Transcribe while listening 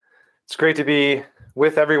It's great to be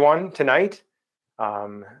with everyone tonight.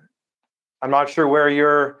 Um, I'm not sure where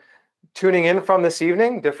you're tuning in from this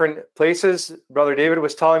evening, different places. Brother David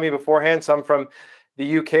was telling me beforehand, some from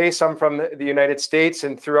the UK, some from the United States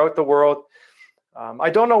and throughout the world. I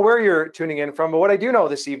don't know where you're tuning in from, but what I do know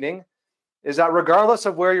this evening is that regardless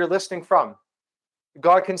of where you're listening from,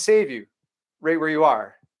 God can save you right where you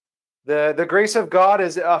are. The grace of God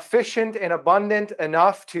is efficient and abundant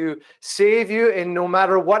enough to save you in no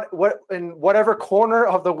matter what in whatever corner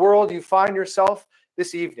of the world you find yourself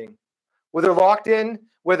this evening. Whether locked in,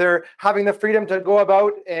 whether having the freedom to go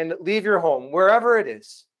about and leave your home, wherever it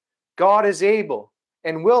is, God is able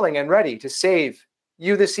and willing and ready to save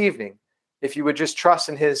you this evening if you would just trust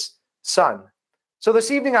in his Son. So this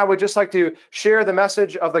evening, I would just like to share the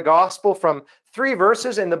message of the gospel from 3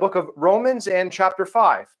 verses in the book of Romans and chapter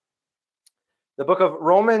 5. The book of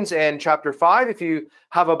Romans and chapter 5. If you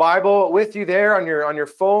have a Bible with you there on your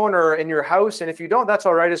phone or in your house, and if you don't, that's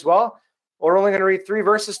all right as well. We're only going to read 3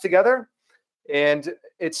 verses together, and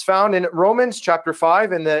it's found in Romans chapter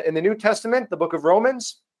 5 in the New Testament, the book of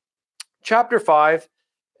Romans, chapter 5,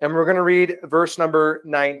 and we're going to read verse number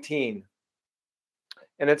 19.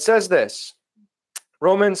 And it says this.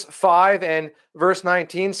 Romans 5 and verse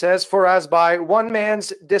 19 says, "For as by one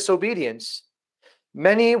man's disobedience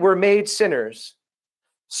many were made sinners,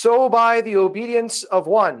 so by the obedience of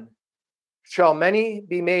one shall many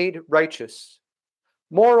be made righteous.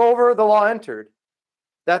 Moreover, the law entered,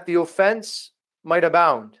 that the offense might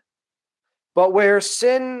abound. But where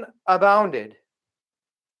sin abounded,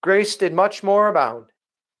 grace did much more abound,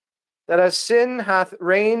 that as sin hath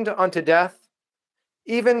reigned unto death,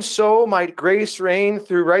 even so might grace reign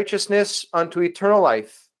through righteousness unto eternal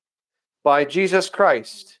life, by Jesus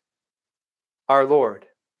Christ our Lord."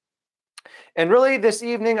 And really this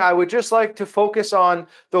evening, I would just like to focus on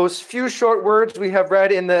those few short words we have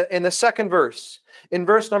read in the second verse, in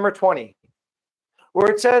verse number 20, where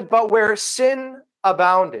it said, "But where sin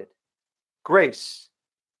abounded, grace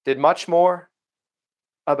did much more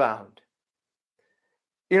abound."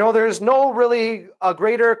 You know, there's no really a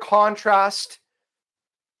greater contrast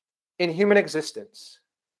in human existence.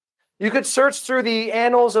 You could search through the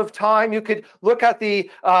annals of time. You could look at the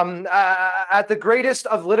greatest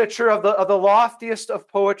of literature, of the loftiest of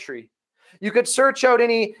poetry. You could search out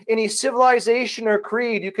any civilization or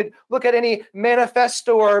creed. You could look at any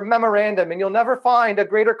manifesto or memorandum, and you'll never find a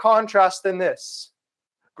greater contrast than this: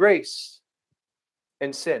 grace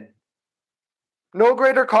and sin. No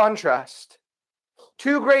greater contrast.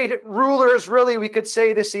 2 great rulers, really, we could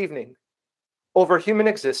say this evening, over human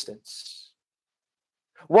existence.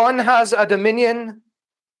 One has a dominion,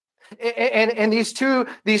 and these two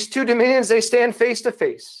dominions, they stand face to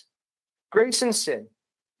face: grace and sin.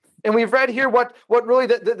 And we've read here what really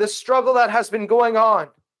the struggle that has been going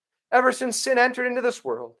on ever since sin entered into this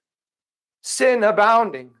world. Sin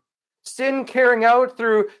abounding, sin carrying out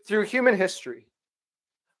through human history.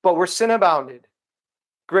 But where sin abounded,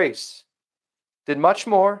 grace did much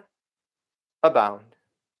more abound.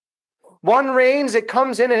 One reigns, it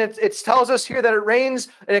comes in, and it tells us here that it reigns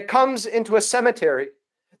and it comes into a cemetery,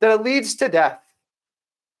 that it leads to death.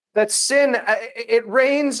 That sin, it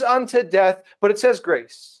reigns unto death, but it says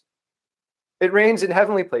grace. It reigns in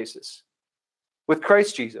heavenly places with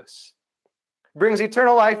Christ Jesus. Brings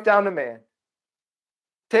eternal life down to man.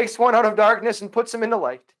 Takes one out of darkness and puts him into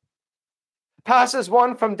light. Passes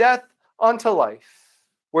one from death unto life.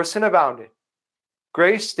 Where sin abounded,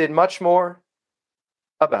 grace did much more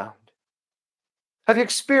abound. Have you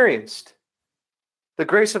experienced the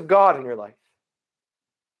grace of God in your life?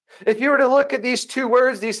 If you were to look at these 2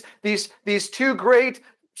 words, these 2 great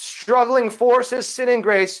struggling forces, sin and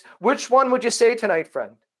grace, which one would you say tonight,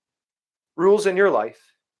 friend, rules in your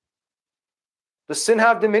life? Does sin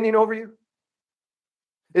have dominion over you?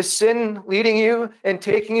 Is sin leading you and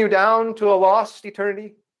taking you down to a lost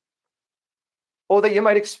eternity? Oh, that you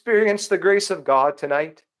might experience the grace of God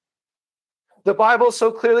tonight. The Bible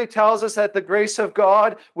so clearly tells us that the grace of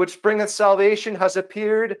God, which bringeth salvation, has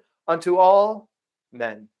appeared unto all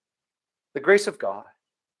men. The grace of God.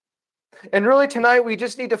 And really tonight, we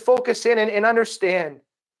just need to focus in and understand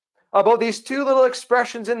about these 2 little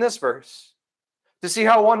expressions in this verse to see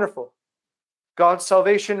how wonderful God's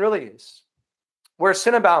salvation really is. Where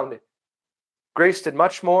sin abounded, grace did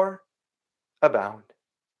much more abound.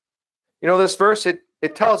 You know, this verse,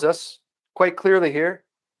 it tells us quite clearly here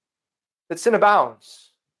that sin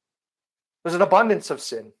abounds. There's an abundance of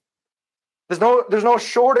sin. There's no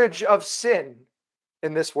shortage of sin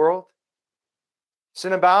in this world.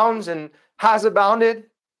 Sin abounds and has abounded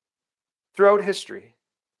throughout history.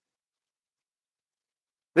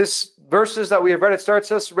 This verses that we have read, it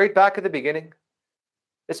starts us right back at the beginning.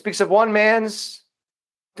 It speaks of one man's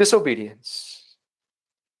disobedience.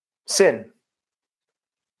 Sin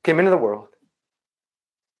came into the world.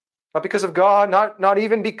 Not because of God, not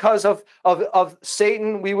even because of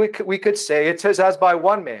Satan, we could say. It says, as by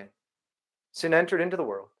one man, sin entered into the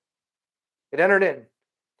world. It entered in.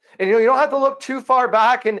 And you don't have to look too far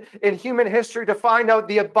back in human history to find out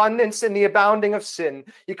the abundance and the abounding of sin.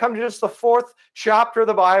 You come to just the 4th chapter of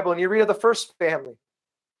the Bible and you read of the first family.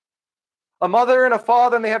 A mother and a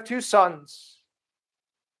father, and they have 2 sons.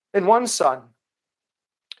 And one son,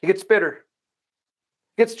 he gets bitter,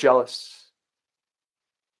 he gets jealous.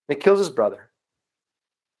 He kills his brother.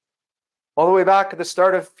 All the way back at the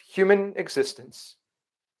start of human existence,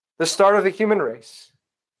 the start of the human race,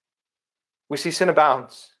 we see sin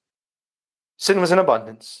abounds. Sin was in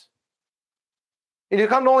abundance. And you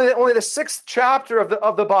come to only the 6th chapter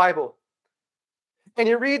of the Bible, and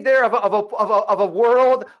you read there of a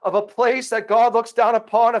world, of a place that God looks down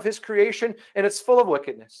upon, of his creation, and it's full of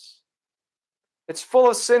wickedness. It's full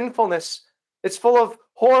of sinfulness. It's full of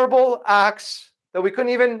horrible acts that we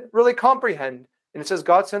couldn't even really comprehend. And it says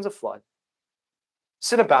God sends a flood.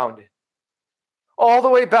 Sin abounded. All the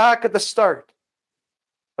way back at the start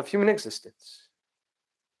of human existence.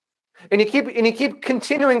 And you keep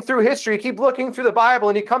continuing through history, you keep looking through the Bible,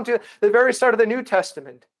 and you come to the very start of the New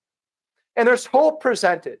Testament. And there's hope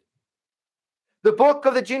presented. The book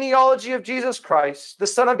of the genealogy of Jesus Christ, the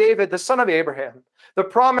son of David, the son of Abraham, the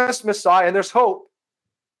promised Messiah, and there's hope.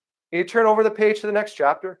 And you turn over the page to the next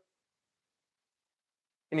chapter,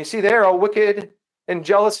 and you see there a wicked and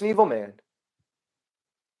jealous and evil man.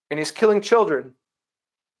 And he's killing children,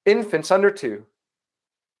 infants under 2,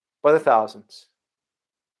 by the thousands.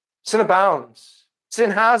 Sin abounds.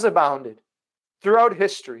 Sin has abounded throughout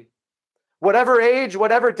history. Whatever age,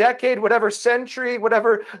 whatever decade, whatever century,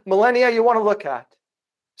 whatever millennia you want to look at,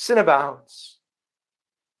 sin abounds.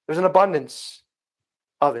 There's an abundance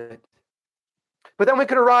of it. But then we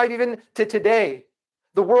could arrive even to today,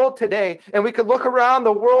 the world today, and we could look around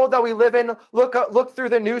the world that we live in, look through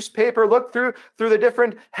the newspaper, look through the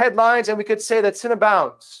different headlines, and we could say that sin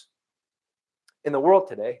abounds in the world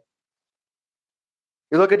today.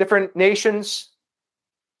 You look at different nations,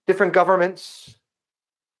 different governments.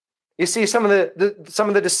 You see some of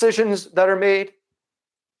the decisions that are made.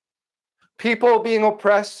 People being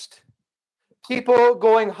oppressed, people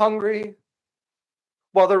going hungry,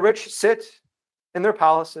 while the rich sit in their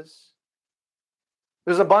palaces.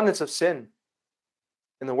 There's abundance of sin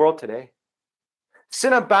in the world today.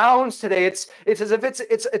 Sin abounds today. It's as if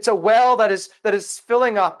it's a well that is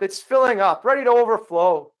filling up. It's filling up, ready to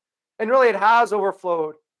overflow. And really it has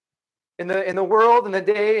overflowed in the world, in the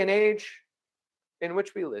day and age in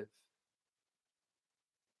which we live.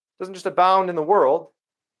 It doesn't just abound in the world.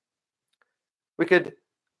 We could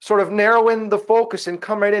sort of narrow in the focus and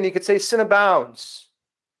come right in. You could say sin abounds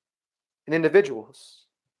in individuals.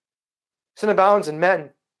 Sin abounds in men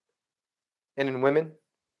and in women.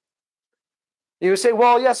 You would say,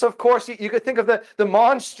 well, yes, of course, you could think of the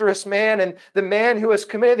monstrous man and the man who has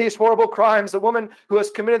committed these horrible crimes, the woman who has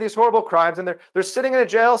committed these horrible crimes, and they're sitting in a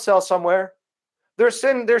jail cell somewhere. Their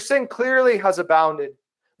sin clearly has abounded.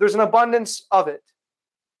 There's an abundance of it.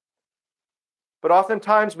 But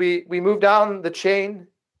oftentimes we move down the chain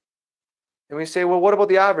and we say, well, what about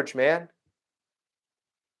the average man?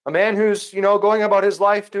 A man who's, going about his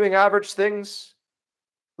life, doing average things,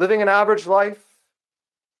 living an average life,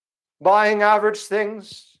 buying average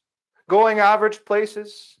things, going average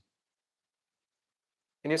places.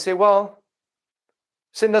 And you say, well,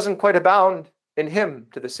 sin doesn't quite abound in him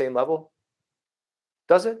to the same level.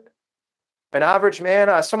 Does it? An average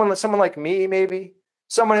man, someone like me, maybe,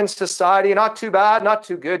 someone in society, not too bad, not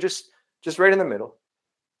too good, just right in the middle.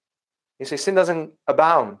 You say sin doesn't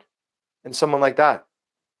abound in someone like that.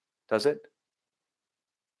 Does it?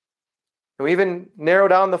 And we even narrow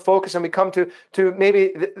down the focus and we come to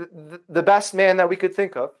maybe the best man that we could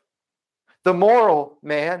think of. The moral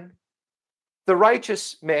man, the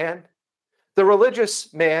righteous man, the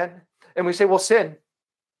religious man. And we say, well, sin,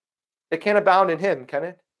 it can't abound in him, can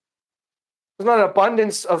it? There's not an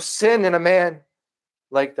abundance of sin in a man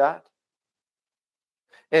like that.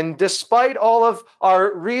 And despite all of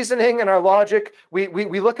our reasoning and our logic, we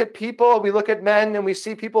look at people, we look at men, and we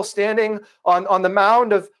see people standing on the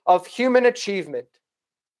mound of human achievement.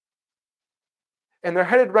 And they're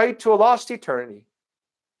headed right to a lost eternity.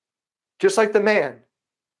 Just like the man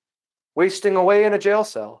wasting away in a jail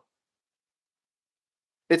cell.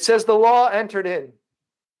 It says the law entered in,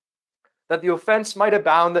 that the offense might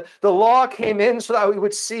abound. The law came in so that we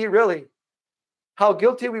would see really how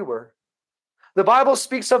guilty we were. The Bible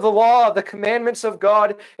speaks of the law, of the commandments of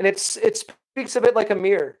God, and it speaks of it like a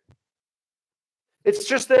mirror. It's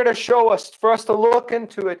just there to show us, for us to look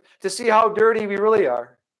into it, to see how dirty we really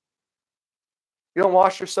are. You don't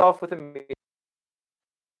wash yourself with a mirror.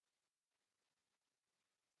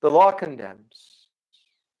 The law condemns.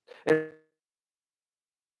 And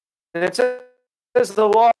it says the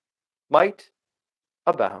law might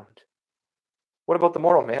abound. What about the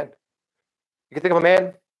moral man? You can think of a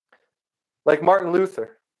man like Martin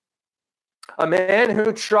Luther, a man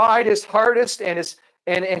who tried his hardest and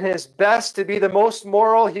his best to be the most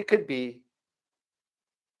moral he could be.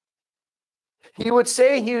 He would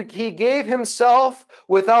say he gave himself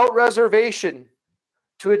without reservation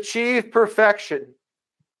to achieve perfection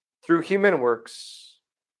through human works.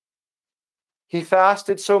 He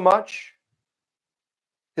fasted so much,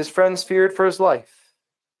 his friends feared for his life.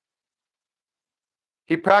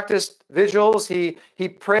 He practiced vigils. He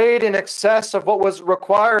prayed in excess of what was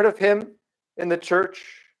required of him in the church.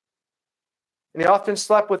 And he often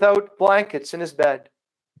slept without blankets in his bed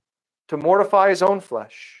to mortify his own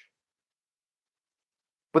flesh.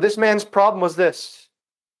 But this man's problem was this,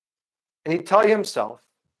 and he'd tell you himself,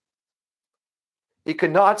 he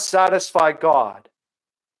could not satisfy God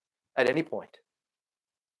at any point.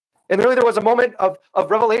 And really there was a moment of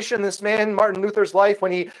revelation in this man, Martin Luther's life,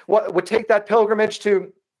 when he would take that pilgrimage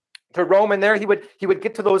to Rome, and there he would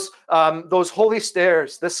get to those holy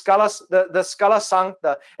stairs, the Scala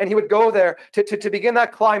Sancta, and he would go there to begin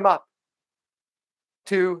that climb up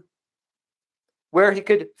to where he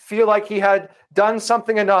could feel like he had done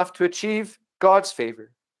something enough to achieve God's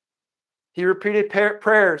favor. He repeated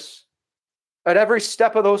prayers at every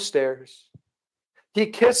step of those stairs. He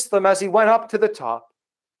kissed them as he went up to the top.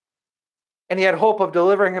 And he had hope of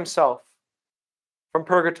delivering himself from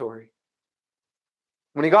purgatory.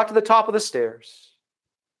 When he got to the top of the stairs,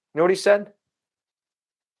 you know what he said?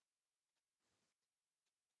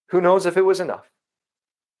 Who knows if it was enough?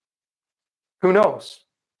 Who knows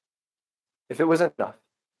if it was enough?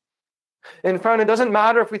 And friend, it doesn't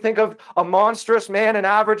matter if we think of a monstrous man, an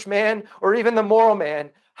average man, or even the moral man.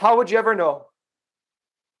 How would you ever know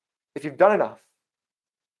if you've done enough?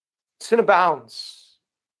 Sin abounds.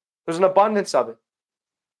 There's an abundance of it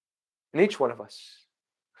in each one of us.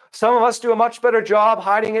 Some of us do a much better job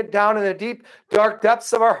hiding it down in the deep, dark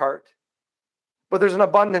depths of our heart. But there's an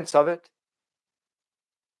abundance of it.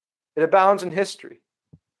 It abounds in history.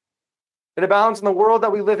 It abounds in the world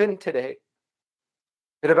that we live in today.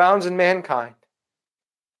 It abounds in mankind.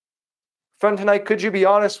 Friend, tonight, could you be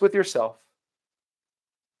honest with yourself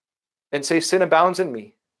and say, sin abounds in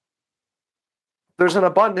me? There's an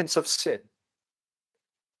abundance of sin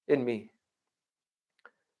in me.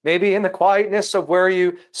 Maybe in the quietness of where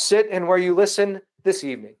you sit and where you listen this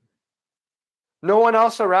evening. No one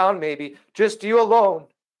else around, maybe, just you alone,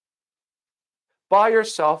 by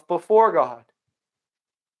yourself before God.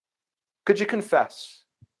 Could you confess?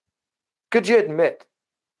 Could you admit?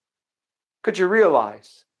 Could you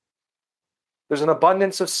realize there's an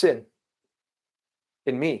abundance of sin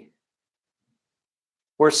in me?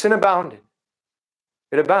 Where sin abounded,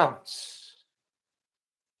 it abounds.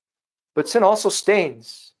 But sin also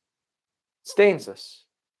stains us.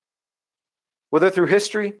 Whether through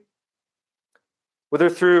history, whether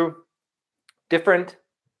through different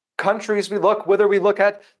countries we look, whether we look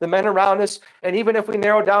at the men around us, and even if we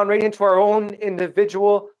narrow down right into our own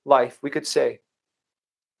individual life, we could say,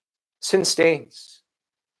 sin stains.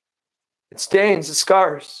 It stains, it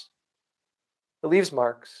scars, it leaves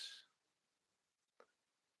marks.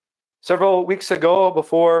 Several weeks ago,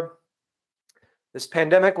 before this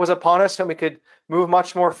pandemic was upon us and we could move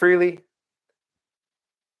much more freely,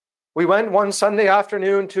 we went one Sunday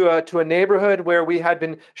afternoon to a neighborhood where we had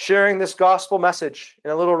been sharing this gospel message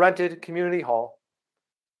in a little rented community hall.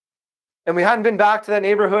 And we hadn't been back to that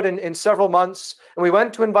neighborhood in several months. And we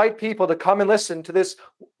went to invite people to come and listen to this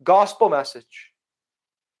gospel message.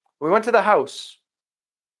 We went to the house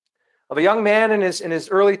of a young man in his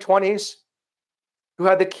early 20s who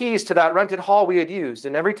had the keys to that rented hall we had used.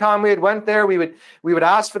 And every time we had went there, we would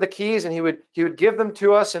ask for the keys, and he would give them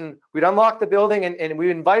to us, and we'd unlock the building, and we'd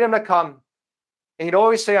invite him to come. And he'd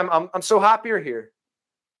always say, I'm so happy you're here.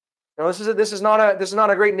 You know, this is not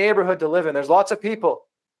a great neighborhood to live in. There's lots of people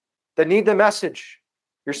that need the message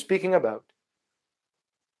you're speaking about.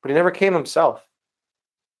 But he never came himself.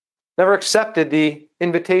 Never accepted the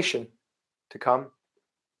invitation to come.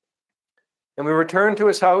 And we returned to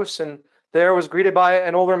his house, and there was greeted by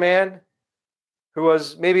an older man who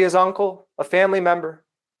was maybe his uncle, a family member.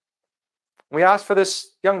 We asked for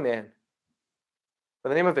this young man by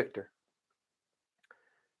the name of Victor.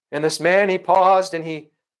 And this man, he paused and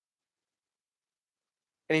he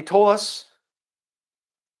And he told us,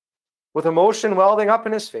 with emotion welding up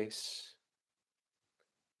in his face,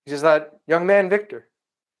 he says that young man, Victor,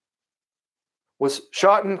 was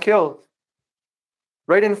shot and killed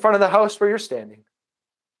right in front of the house where you're standing.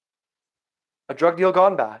 A drug deal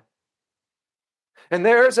gone bad. And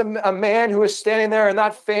there's a man who is standing there, and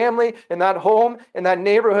that family, and that home, and that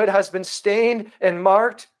neighborhood has been stained and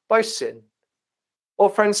marked by sin. Oh,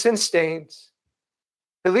 friends, sin stains.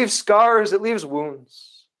 It leaves scars, it leaves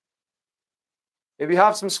wounds. Maybe you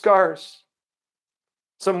have some scars,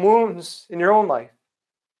 some wounds in your own life.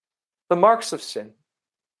 The marks of sin,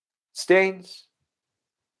 stains.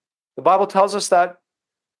 The Bible tells us that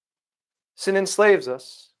sin enslaves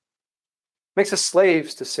us, makes us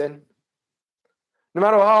slaves to sin. No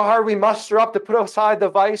matter how hard we muster up to put aside the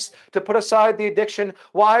vice, to put aside the addiction,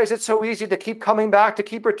 why is it so easy to keep coming back, to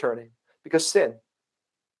keep returning? Because sin.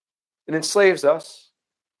 It enslaves us.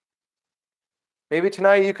 Maybe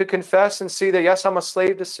tonight you could confess and see that, yes, I'm a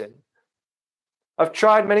slave to sin. I've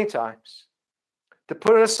tried many times to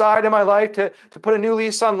put it aside in my life, to put a new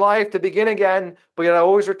lease on life, to begin again, but yet I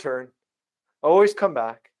always return. I always come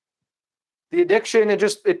back. The addiction,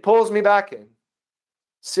 it pulls me back in.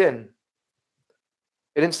 Sin.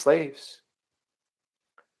 It enslaves.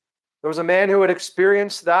 There was a man who had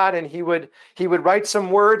experienced that, and he would write some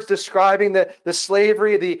words describing the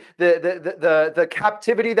slavery, the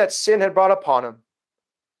captivity that sin had brought upon him.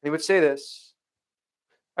 He would say this: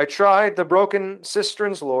 I tried the broken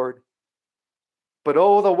cisterns, Lord, but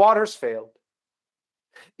oh, the waters failed.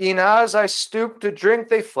 E'en as I stooped to drink,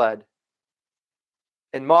 they fled,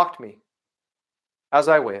 and mocked me as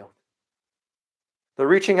I wailed. The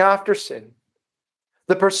reaching after sin,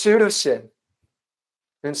 the pursuit of sin,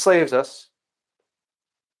 enslaves us.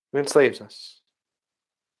 It enslaves us.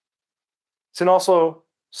 Sin also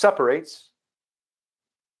separates.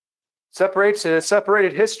 It has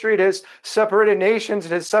separated history. It has separated nations.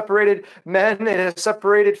 It has separated men. It has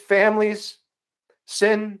separated families.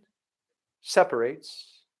 Sin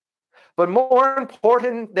separates. But more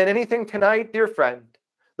important than anything tonight, dear friend,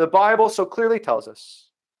 the Bible so clearly tells us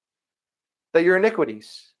that your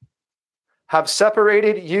iniquities have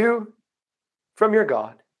separated you from your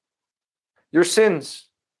God. Your sins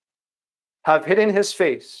have hidden his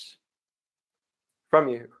face from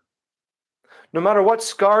you. No matter what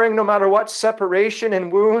scarring, no matter what separation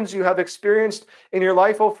and wounds you have experienced in your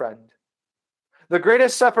life, oh friend, the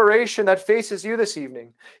greatest separation that faces you this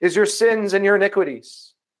evening is your sins and your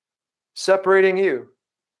iniquities, separating you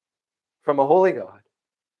from a holy God.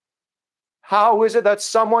 How is it that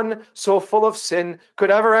someone so full of sin could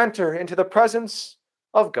ever enter into the presence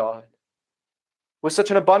of God? With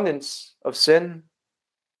such an abundance of sin,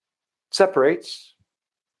 separates.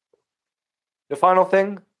 The final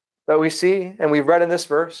thing that we see, and we've read in this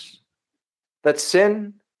verse, that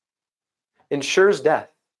sin ensures death.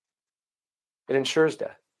 It ensures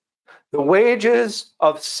death. The wages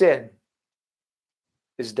of sin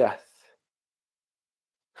is death.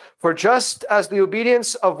 For just as the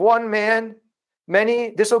obedience of one man,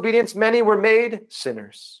 many were made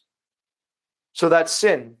sinners, so that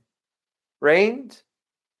sin reigned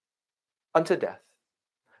unto death.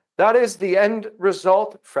 That is the end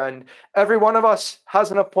result, friend. Every one of us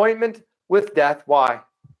has an appointment with death. Why?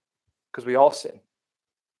 Because we all sin.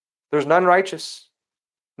 There's none righteous.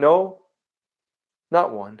 No,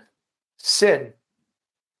 not one. Sin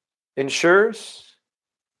ensures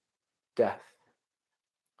death.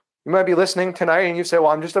 You might be listening tonight and you say, well,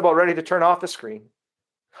 I'm just about ready to turn off the screen.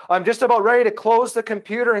 I'm just about ready to close the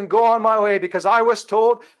computer and go on my way because I was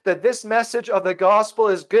told that this message of the gospel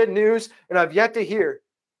is good news and I've yet to hear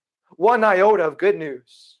one iota of good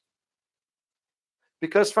news.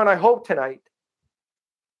 Because, friend, I hope tonight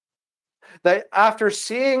that after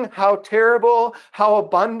seeing how terrible, how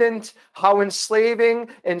abundant, how enslaving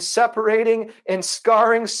and separating and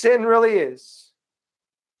scarring sin really is,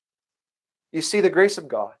 you see the grace of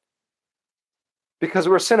God. Because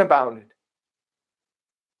where sin abounded,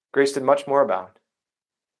 grace did much more abound.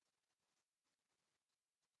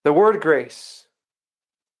 The word grace,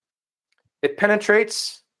 it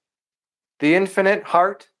penetrates the infinite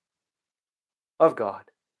heart of God.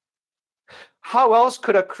 How else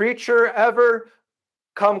could a creature ever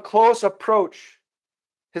come close, approach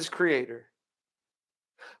his Creator?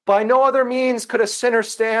 By no other means could a sinner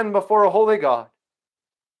stand before a holy God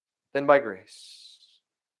than by grace.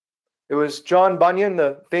 It was John Bunyan,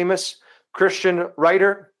 the famous Christian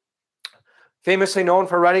writer, famously known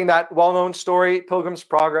for writing that well-known story, Pilgrim's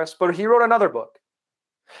Progress, but he wrote another book.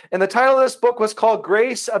 And the title of this book was called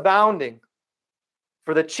Grace Abounding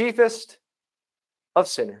for the Chiefest of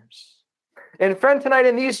Sinners. And friend, tonight,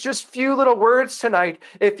 in these just few little words tonight,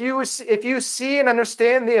 if you see and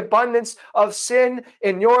understand the abundance of sin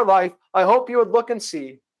in your life, I hope you would look and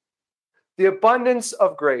see the abundance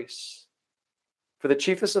of grace for the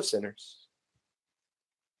chiefest of sinners.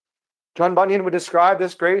 John Bunyan would describe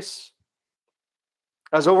this grace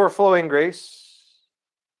as overflowing grace.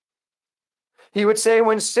 He would say,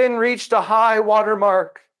 when sin reached a high water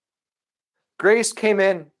mark, grace came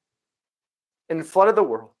in and flooded the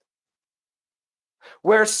world.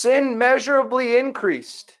 Where sin measurably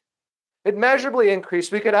increased, it measurably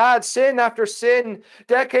increased. We could add sin after sin,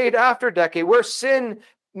 decade after decade. Where sin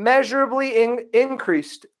measurably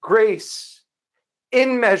increased, grace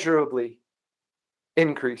immeasurably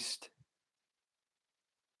increased.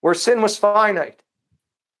 Where sin was finite,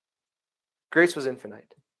 grace was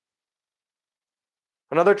infinite.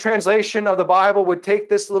 Another translation of the Bible would take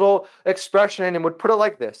this little expression and would put it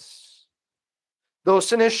like this: though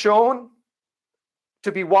sin is shown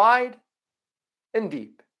to be wide and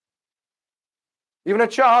deep, even a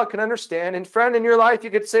child can understand. And friend, in your life, you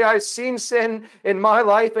could say, I've seen sin in my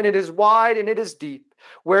life, and it is wide and it is deep.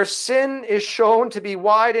 Where sin is shown to be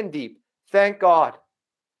wide and deep, thank God,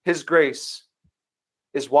 His grace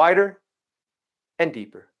is wider and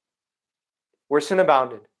deeper. Where sin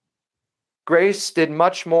abounded, grace did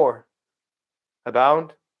much more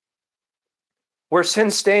abound. Where sin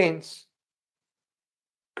stains,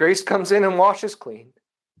 grace comes in and washes clean.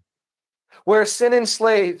 Where sin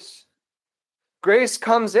enslaves, grace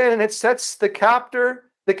comes in and it sets the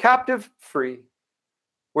captive free.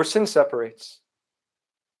 Where sin separates,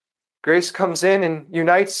 grace comes in and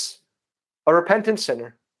unites a repentant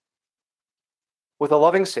sinner with a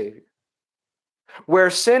loving Savior. Where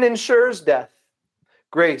sin ensures death,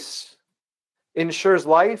 grace ensures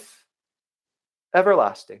life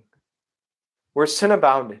everlasting. Where sin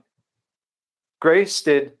abounded, grace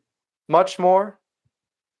did much more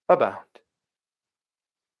abound.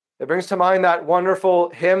 It brings to mind that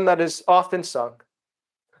wonderful hymn that is often sung.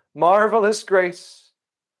 Marvelous grace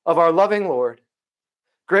of our loving Lord,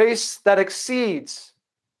 grace that exceeds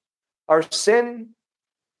our sin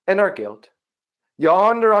and our guilt.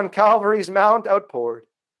 Yonder on Calvary's mount outpoured,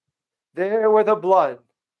 there where the blood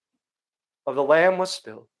of the Lamb was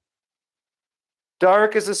spilled.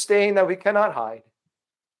 Dark is the stain that we cannot hide.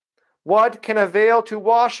 What can avail to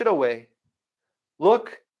wash it away?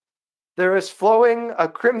 Look, there is flowing a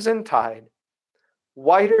crimson tide,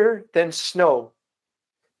 whiter than snow.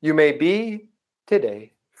 You may be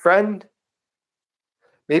today, friend,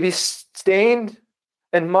 may be stained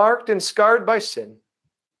and marked and scarred by sin.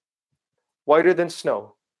 Whiter than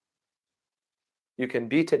snow, you can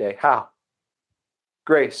be today. How?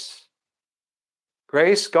 Grace.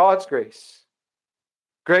 Grace, God's grace.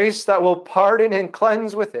 Grace that will pardon and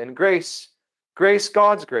cleanse within. Grace, grace,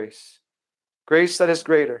 God's grace. Grace that is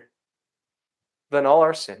greater than all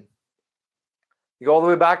our sin. You go all the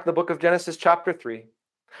way back to the book of Genesis chapter 3.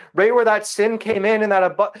 Right where that sin came in and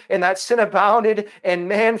that sin abounded and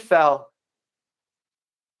man fell.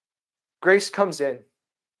 Grace comes in.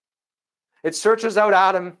 It searches out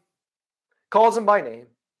Adam, calls him by name.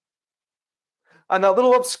 And that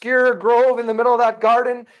little obscure grove in the middle of that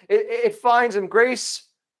garden, it finds him. Grace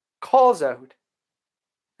calls out.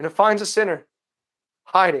 And it finds a sinner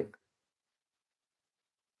hiding.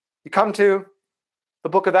 You come to the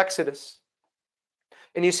book of Exodus.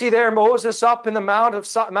 And you see there Moses up in the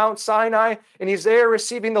Mount Sinai, and he's there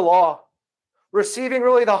receiving the law, receiving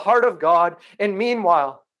really the heart of God. And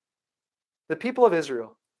meanwhile, the people of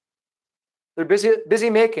Israel, they're busy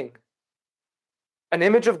making an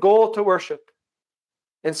image of gold to worship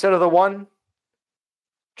instead of the one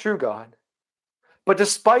true God. But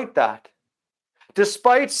despite that,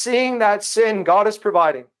 despite seeing that sin, God is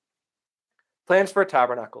providing plans for a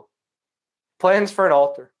tabernacle, plans for an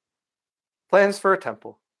altar, plans for a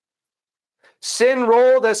temple. Sin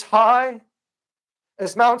rolled as high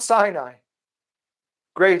as Mount Sinai.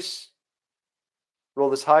 Grace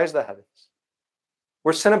rolled as high as the heavens.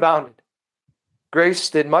 Where sin abounded, grace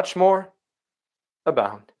did much more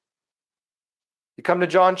abound. You come to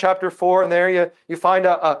John chapter 4, and there you find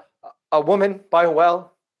a woman by a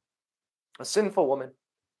well, a sinful woman,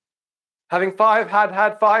 having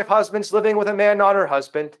had five husbands, living with a man not her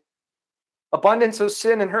husband, abundance of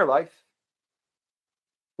sin in her life.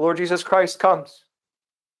 The Lord Jesus Christ comes.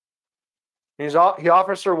 He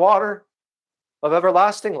offers her water of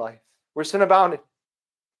everlasting life. Where sin abounded,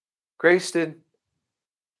 grace did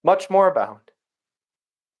much more abound.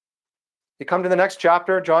 You come to the next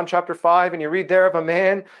chapter, John chapter 5, and you read there of a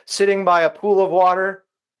man sitting by a pool of water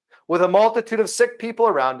with a multitude of sick people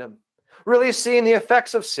around him, really seeing the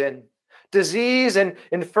effects of sin, disease and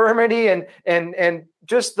infirmity and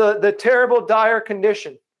just the terrible, dire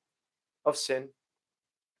condition of sin.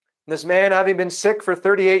 And this man, having been sick for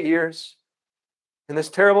 38 years in this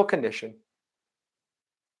terrible condition,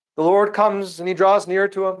 the Lord comes and he draws near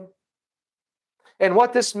to him. And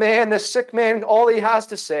what this man, this sick man, all he has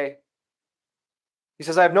to say, he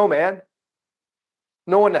says, I have no man,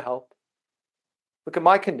 no one to help. Look at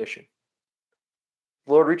my condition.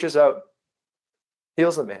 The Lord reaches out,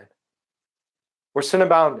 heals the man. Where sin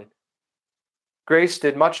abounded, grace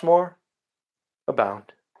did much more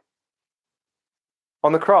abound.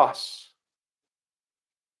 On the cross,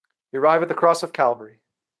 you arrive at the cross of Calvary.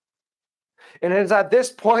 And it is at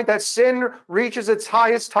this point that sin reaches its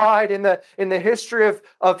highest tide in the history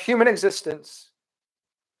of human existence,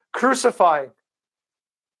 crucifying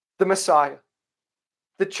the Messiah,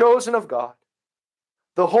 the chosen of God,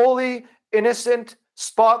 the holy, innocent,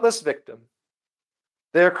 spotless victim.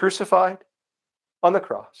 They are crucified on the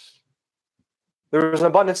cross. There was an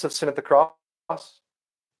abundance of sin at the cross.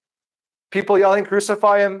 People yelling,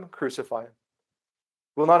 crucify him, crucify him.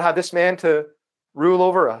 We'll not have this man to rule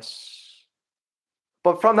over us.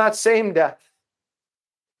 But from that same death,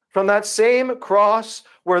 from that same cross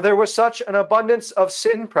where there was such an abundance of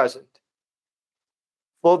sin present,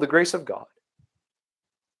 flowed the grace of God.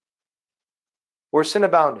 Where sin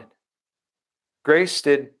abounded, grace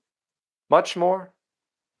did much more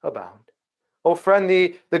abound. Oh, friend,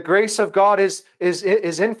 the grace of God is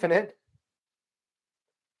infinite.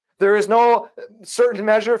 There is no certain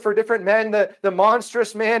measure for different men. The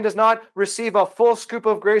monstrous man does not receive a full scoop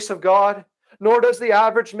of grace of God, nor does the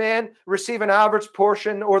average man receive an average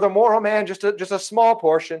portion, or the moral man just a small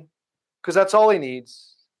portion, because that's all he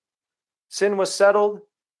needs. Sin was settled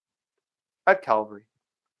at Calvary.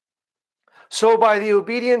 So by the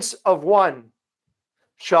obedience of one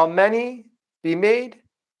shall many be made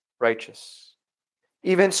righteous.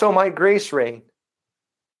 Even so might grace reign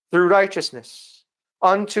through righteousness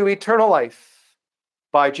unto eternal life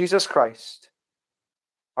by Jesus Christ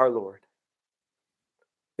our Lord.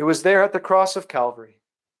 It was there at the cross of Calvary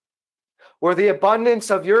where the abundance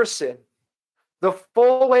of your sin, the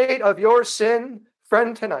full weight of your sin,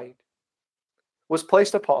 friend, tonight, was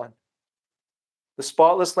placed upon the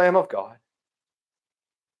spotless Lamb of God.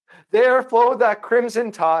 There flowed that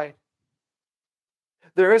crimson tide.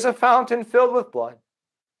 There is a fountain filled with blood,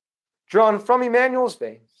 drawn from Emmanuel's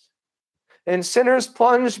veins, and sinners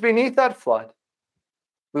plunged beneath that flood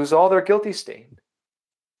lose all their guilty stain.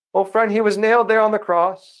 Oh, friend, he was nailed there on the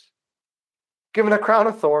cross, given a crown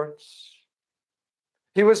of thorns.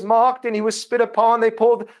 He was mocked and he was spit upon. They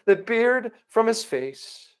pulled the beard from his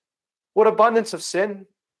face. What abundance of sin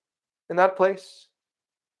in that place.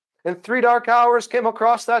 And 3 dark hours came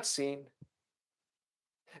across that scene.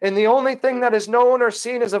 And the only thing that is known or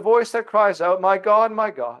seen is a voice that cries out, my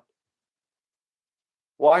God,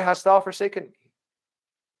 why hast thou forsaken me?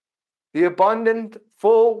 The abundant,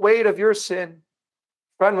 full weight of your sin,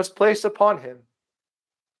 friend, was placed upon him.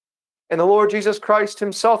 And the Lord Jesus Christ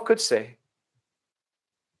himself could say,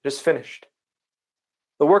 it is finished.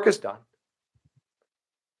 The work is done.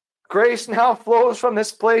 Grace now flows from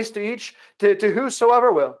this place to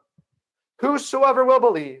whosoever will. Whosoever will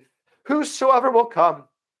believe, whosoever will come,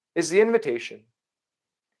 is the invitation.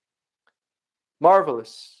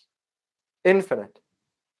 Marvelous, infinite,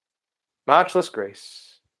 matchless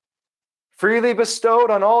grace, freely bestowed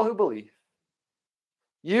on all who believe.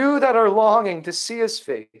 You that are longing to see his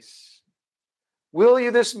face, will you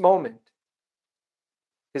this moment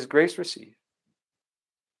his grace receive?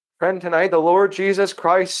 Friend, tonight the Lord Jesus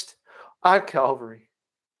Christ at Calvary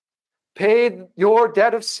paid your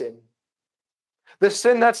debt of sin. The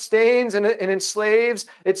sin that stains and enslaves,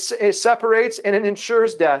 it separates and it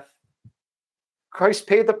ensures death. Christ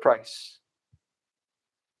paid the price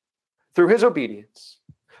through his obedience,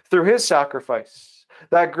 through his sacrifice,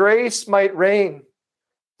 that grace might reign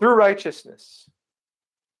through righteousness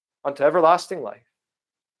unto everlasting life.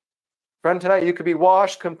 Friend, tonight you could be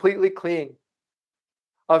washed completely clean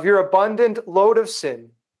of your abundant load of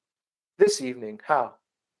sin this evening. How?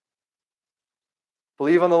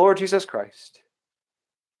 Believe on the Lord Jesus Christ,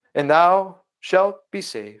 and thou shalt be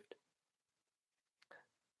saved.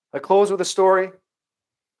 I close with a story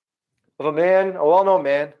of a man, a well-known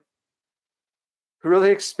man, who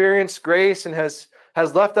really experienced grace and has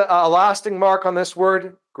left a lasting mark on this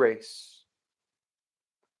word, grace.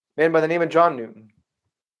 A man by the name of John Newton.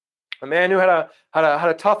 A man who had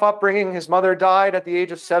a tough upbringing. His mother died at the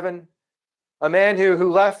age of 7. A man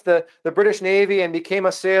who left the British Navy and became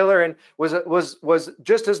a sailor and was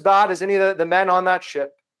just as bad as any of the men on that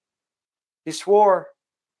ship. He swore.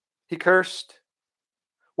 He cursed.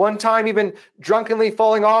 One time even drunkenly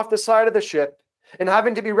falling off the side of the ship and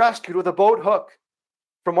having to be rescued with a boat hook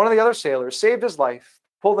from one of the other sailors, saved his life,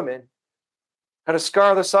 pulled him in, had a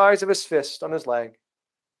scar the size of his fist on his leg.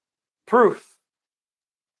 Proof,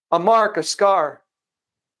 a mark, a scar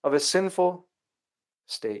of his sinful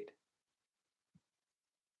state.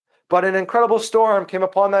 But an incredible storm came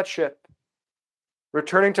upon that ship,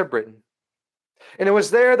 returning to Britain. And it was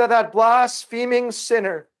there that that blaspheming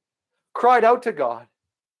sinner cried out to God.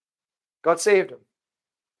 God saved him.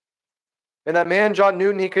 And that man, John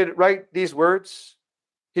Newton, he could write these words.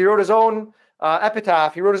 He wrote his own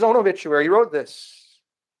epitaph. He wrote his own obituary. He wrote this.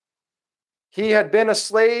 He had been a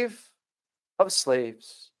slave of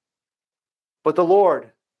slaves, but the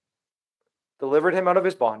Lord delivered him out of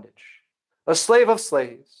his bondage. A slave of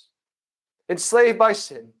slaves, enslaved by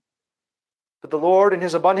sin, but the Lord in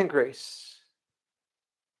his abundant grace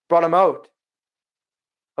brought him out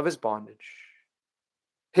of his bondage.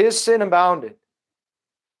 His sin abounded,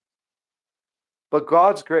 but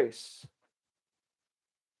God's grace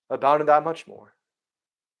abounded that much more.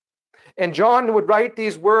 And John would write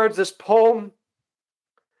these words, this poem,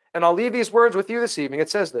 and I'll leave these words with you this evening. It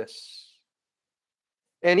says this: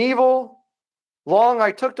 "In evil long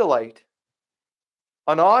I took delight,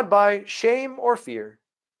 unawed by shame or fear,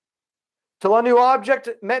 till a new object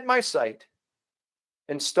met my sight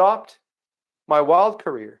and stopped my wild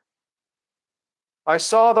career. I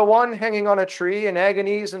saw the one hanging on a tree in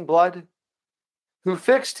agonies and blood, who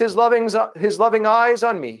fixed his loving eyes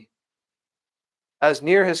on me, as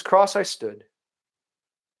near his cross I stood.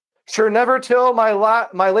 Sure, never till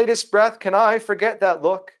my latest breath can I forget that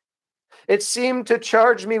look. It seemed to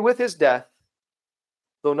charge me with his death,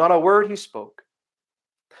 though not a word he spoke.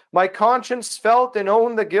 My conscience felt and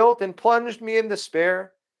owned the guilt and plunged me in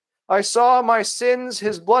despair. I saw my sins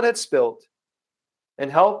his blood had spilt,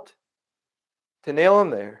 and helped to nail him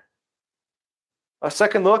there. A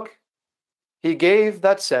second look he gave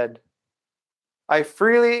that said, I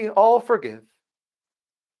freely all forgive.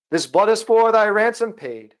 This blood is for thy ransom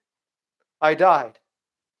paid. I died,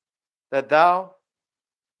 that thou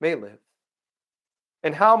may live."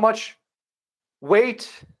 And how much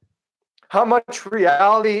weight, how much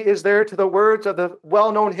reality is there to the words of the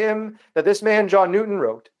well-known hymn that this man, John Newton,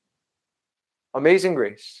 wrote? Amazing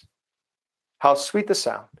grace, how sweet the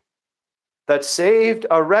sound that saved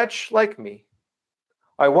a wretch like me.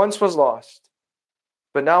 I once was lost,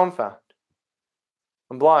 but now I'm found.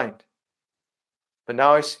 I'm blind, but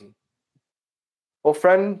now I see. Oh,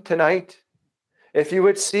 friend, tonight, if you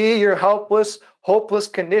would see your helpless, hopeless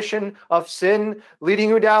condition of sin leading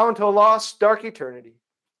you down to a lost, dark eternity,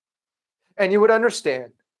 and you would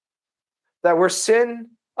understand that where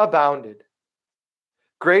sin abounded,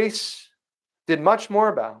 grace did much more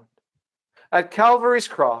abound. At Calvary's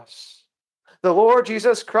cross, the Lord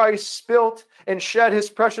Jesus Christ spilt and shed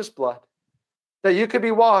his precious blood, that you could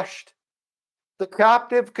be washed, the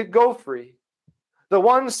captive could go free, the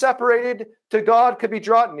one separated to God could be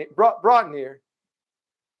brought near,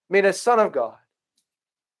 made a Son of God.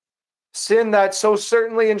 Sin that so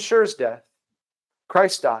certainly ensures death,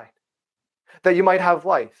 Christ died, that you might have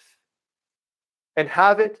life and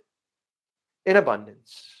have it in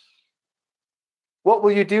abundance. What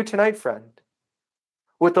will you do tonight, friend,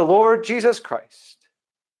 with the Lord Jesus Christ?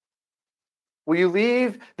 Will you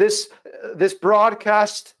leave this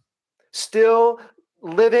broadcast still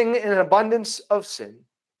living in an abundance of sin?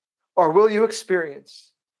 Or will you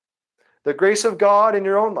experience the grace of God in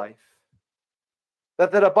your own life,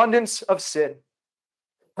 that abundance of sin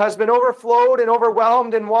has been overflowed and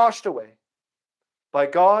overwhelmed and washed away by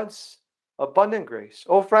God's abundant grace?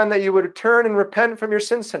 Oh, friend, that you would turn and repent from your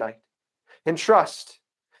sins tonight and trust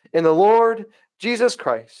in the Lord Jesus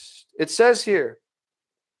Christ. It says here,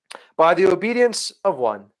 by the obedience of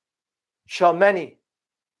one shall many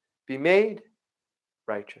be made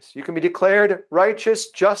righteous. You can be declared righteous,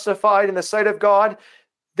 justified in the sight of God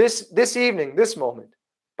this evening, this moment,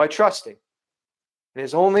 by trusting in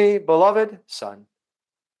his only beloved Son.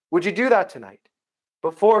 Would you do that tonight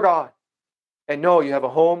before God and know you have a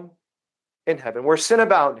home in heaven where sin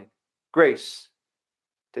abounded, grace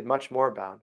did much more abound?